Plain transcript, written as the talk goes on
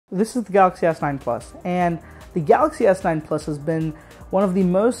This is the Galaxy S9 Plus, and the Galaxy S9 Plus has been one of the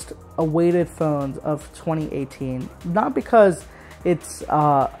most awaited phones of 2018. Not because it's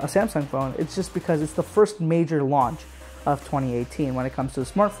a Samsung phone, it's just because it's the first major launch of 2018 when it comes to the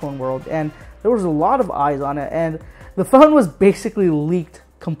smartphone world, and there was a lot of eyes on it, and the phone was basically leaked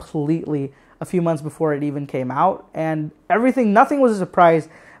completely a few months before it even came out, and nothing was a surprise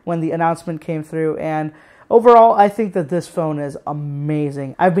when the announcement came through. And overall, I think that this phone is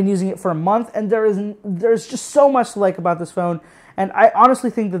amazing. I've been using it for a month, and there's just so much to like about this phone. And I honestly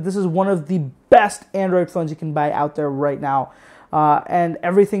think that this is one of the best Android phones you can buy out there right now. And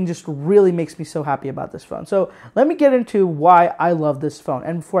everything just really makes me so happy about this phone. So let me get into why I love this phone.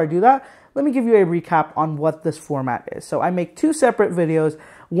 And before I do that, let me give you a recap on what this format is. So I make two separate videos.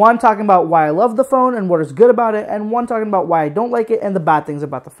 One talking about why I love the phone and what is good about it, and one talking about why I don't like it and the bad things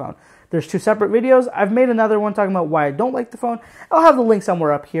about the phone. There's two separate videos. I've made another one talking about why I don't like the phone. I'll have the link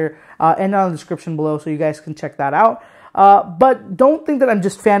somewhere up here and down in the description below so you guys can check that out. But don't think that I'm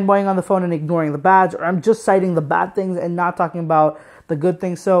just fanboying on the phone and ignoring the bads, or I'm just citing the bad things and not talking about the good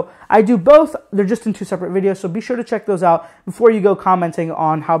things. So I do both. They're just in two separate videos, so be sure to check those out before you go commenting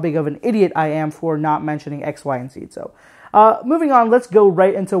on how big of an idiot I am for not mentioning X, Y, and Z. So moving on, let's go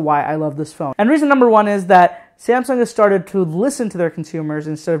right into why I love this phone. And reason number one is that Samsung has started to listen to their consumers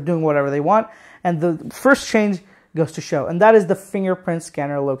instead of doing whatever they want. And the first change goes to show, and that is the fingerprint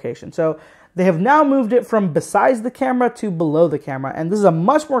scanner location. So they have now moved it from besides the camera to below the camera, and this is a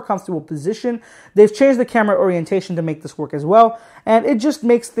much more comfortable position. They've changed the camera orientation to make this work as well, and it just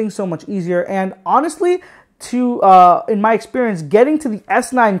makes things so much easier. And honestly, in my experience, getting to the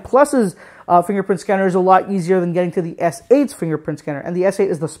S9 Plus's fingerprint scanner is a lot easier than getting to the S8's fingerprint scanner, and the S8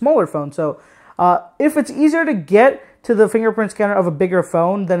 is the smaller phone. So if it's easier to get to the fingerprint scanner of a bigger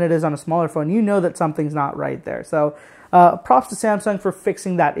phone than it is on a smaller phone, you know that something's not right there. So props to Samsung for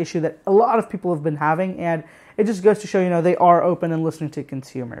fixing that issue that a lot of people have been having, and it just goes to show, they are open and listening to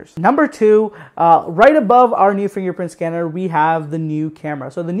consumers. Number two, right above our new fingerprint scanner, we have the new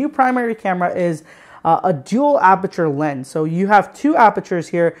camera. So the new primary camera is a dual aperture lens. So you have two apertures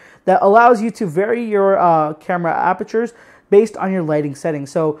here that allows you to vary your camera apertures based on your lighting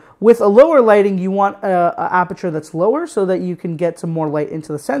settings. So with a lower lighting, you want an aperture that's lower so that you can get some more light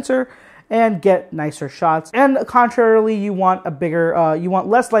into the sensor and get nicer shots. And contrarily, you want you want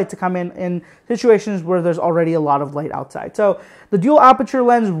less light to come in situations where there's already a lot of light outside. So the dual aperture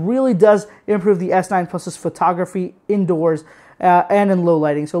lens really does improve the S9 Plus's photography indoors and in low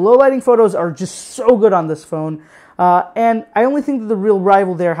lighting. So low lighting photos are just so good on this phone. And I only think that the real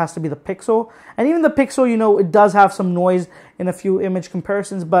rival there has to be the Pixel. And even the Pixel, it does have some noise in a few image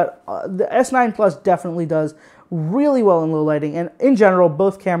comparisons, but the S9 Plus definitely does really well in low lighting. And in general,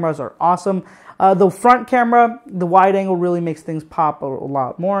 both cameras are awesome. The front camera, the wide angle really makes things pop a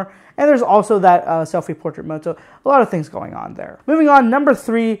lot more. And there's also that selfie portrait mode. So a lot of things going on there. Moving on, number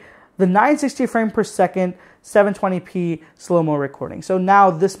three, the 960 frame per second 720p slow-mo recording. So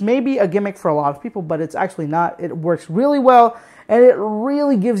now this may be a gimmick for a lot of people, but it's actually not. It works really well, and it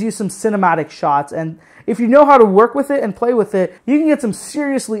really gives you some cinematic shots. And if you know how to work with it and play with it, you can get some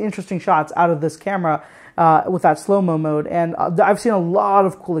seriously interesting shots out of this camera with that slow-mo mode. And I've seen a lot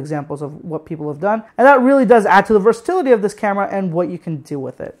of cool examples of what people have done, and that really does add to the versatility of this camera and what you can do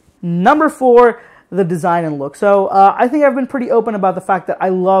with it. Number four, the design and look. So I think I've been pretty open about the fact that I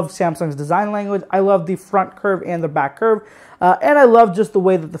love Samsung's design language. I love the front curve and the back curve. And I love just the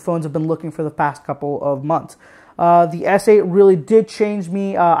way that the phones have been looking for the past couple of months. The S8 really did change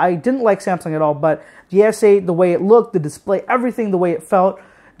me. I didn't like Samsung at all, but the S8, the way it looked, the display, everything, the way it felt,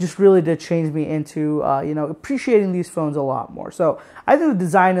 just really did change me into appreciating these phones a lot more. So I think the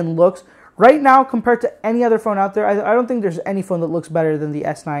design and looks right now, compared to any other phone out there, I don't think there's any phone that looks better than the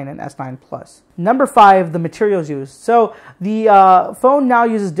S9 and S9 Plus. Number five, the materials used. So the phone now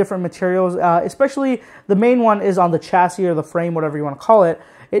uses different materials, especially the main one is on the chassis or the frame, whatever you want to call it.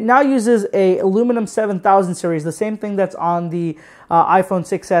 It now uses a aluminum 7000 series, the same thing that's on the iPhone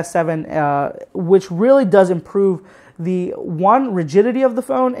 6s, 7, which really does improve the rigidity of the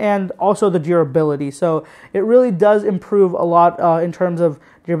phone and also the durability. So it really does improve a lot in terms of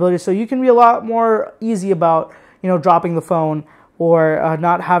durability. So you can be a lot more easy about dropping the phone or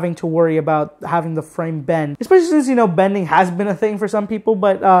not having to worry about having the frame bend, especially since bending has been a thing for some people.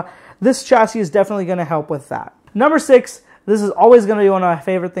 But this chassis is definitely going to help with that. Number six, this is always going to be one of my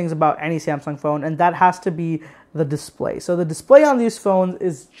favorite things about any Samsung phone, and that has to be the display. So the display on these phones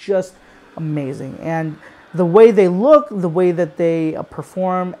is just amazing, and the way they look, the way that they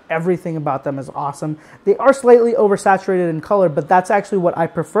perform, everything about them is awesome. They are slightly oversaturated in color, but that's actually what I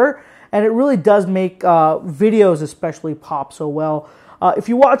prefer. And it really does make videos especially pop so well. if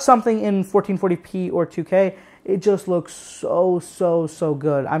you watch something in 1440p or 2K, it just looks so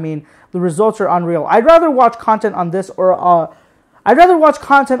good. I mean, the results are unreal. I'd rather watch content on this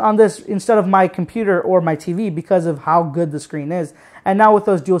instead of my computer or my TV because of how good the screen is. And now with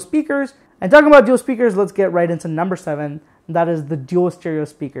those dual speakers, and talking about dual speakers, let's get right into number 7. That is the dual stereo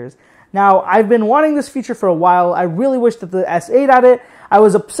speakers. Now, I've been wanting this feature for a while. I really wish that the S8 had it. I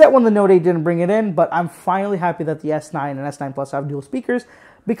was upset when the Note 8 didn't bring it in, but I'm finally happy that the S9 and S9 Plus have dual speakers,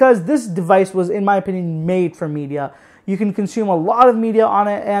 because this device was, in my opinion, made for media. You can consume a lot of media on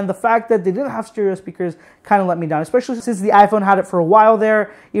it, and the fact that they didn't have stereo speakers kind of let me down, especially since the iPhone had it for a while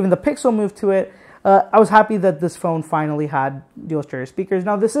there. Even the Pixel moved to it. I was happy that this phone finally had dual stereo speakers.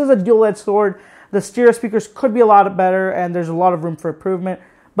 Now, this is a dual-edged sword. The stereo speakers could be a lot better, and there's a lot of room for improvement.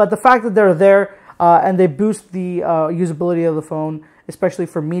 But the fact that they're there and they boost the usability of the phone, especially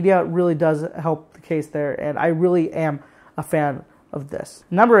for media, really does help the case there, and I really am a fan of this.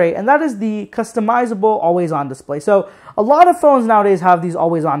 Number 8, and that is the customizable always-on display. So a lot of phones nowadays have these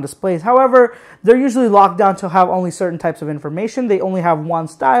always-on displays. However, they're usually locked down to have only certain types of information. They only have one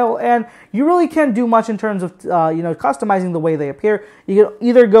style, and you really can't do much in terms of customizing the way they appear. You can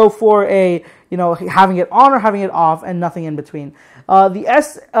either go for a having it on or having it off, and nothing in between.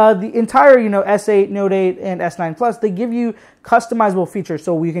 The entire S8, Note 8, and S9 Plus, they give you customizable features.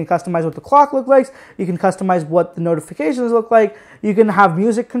 So you can customize what the clock looks like, you can customize what the notifications look like, you can have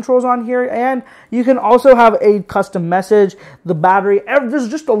music controls on here, and you can also have a custom message, the battery. There's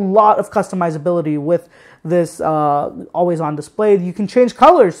just a lot of customizability with this always-on display. You can change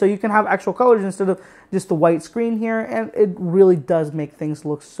colors, so you can have actual colors instead of just the white screen here, and it really does make things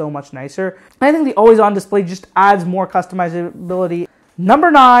look so much nicer. I think the always-on display just adds more customizability.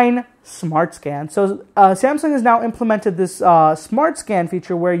 Number 9, Smart Scan. So Samsung has now implemented this Smart Scan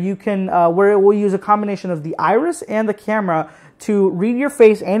feature where you can, where it will use a combination of the iris and the camera to read your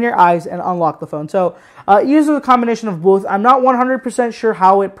face and your eyes and unlock the phone. So it uses a combination of both. I'm not 100% sure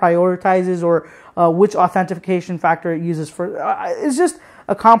how it prioritizes or which authentication factor it uses for. It's just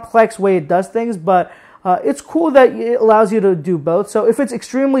a complex way it does things, but it's cool that it allows you to do both. So if it's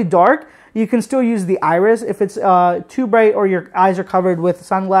extremely dark, you can still use the iris. If it's too bright or your eyes are covered with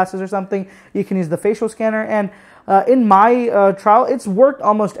sunglasses or something, you can use the facial scanner. And in my trial, it's worked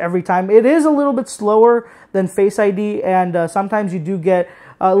almost every time. It is a little bit slower than Face ID, and sometimes you do get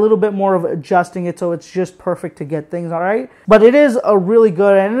a little bit more of adjusting it so it's just perfect to get things all right. But it is a really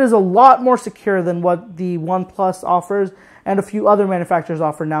good, and it is a lot more secure than what the OnePlus offers and a few other manufacturers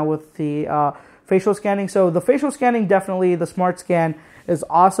offer now with the facial scanning. So the facial scanning, definitely, the Smart Scan is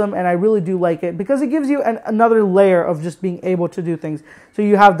awesome, and I really do like it because it gives you another layer of just being able to do things. So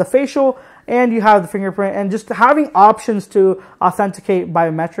you have the facial and you have the fingerprint, and just having options to authenticate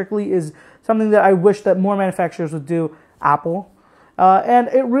biometrically is something that I wish that more manufacturers would do, Apple. And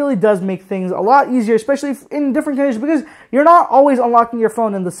it really does make things a lot easier, especially in different conditions, because you're not always unlocking your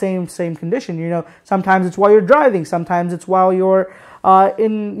phone in the same condition. Sometimes it's while you're driving, sometimes it's while you're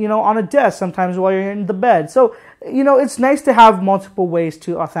on a desk, sometimes while you're in the bed. So, it's nice to have multiple ways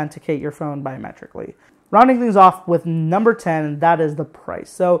to authenticate your phone biometrically. Rounding things off with number 10, that is the price.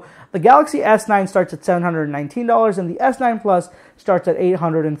 So the Galaxy S9 starts at $719, and the S9 Plus starts at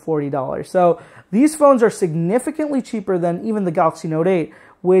 $840. So these phones are significantly cheaper than even the Galaxy Note 8,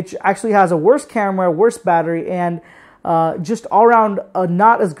 which actually has a worse camera, worse battery, and just all around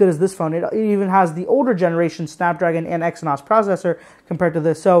not as good as this phone. It even has the older generation Snapdragon and Exynos processor compared to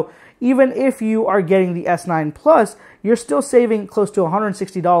this. So even if you are getting the S9 Plus, you're still saving close to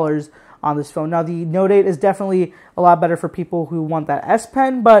 $160 on this phone. Now, the Note 8 is definitely a lot better for people who want that S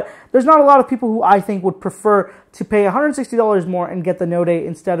Pen, but there's not a lot of people who I think would prefer to pay $160 more and get the Note 8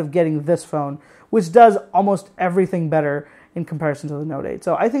 instead of getting this phone, which does almost everything better in comparison to the Note 8.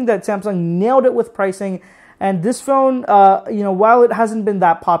 So I think that Samsung nailed it with pricing. And this phone, while it hasn't been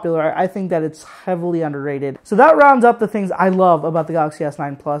that popular, I think that it's heavily underrated. So that rounds up the things I love about the Galaxy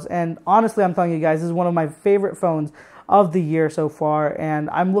S9 Plus. And honestly, I'm telling you guys, this is one of my favorite phones of the year so far, and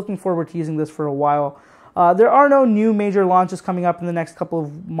I'm looking forward to using this for a while. There are no new major launches coming up in the next couple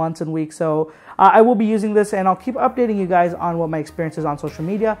of months and weeks, so I will be using this, and I'll keep updating you guys on what my experience is on social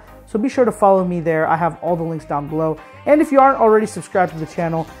media, so be sure to follow me there. I have all the links down below, and if you aren't already subscribed to the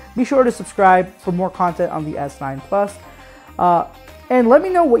channel, be sure to subscribe for more content on the S9 Plus. And let me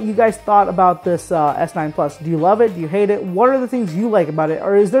know what you guys thought about this S9 Plus. Do you love it? Do you hate it? What are the things you like about it?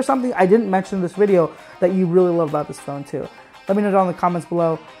 Or is there something I didn't mention in this video that you really love about this phone too? Let me know down in the comments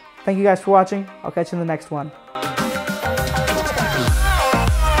below. Thank you guys for watching. I'll catch you in the next one.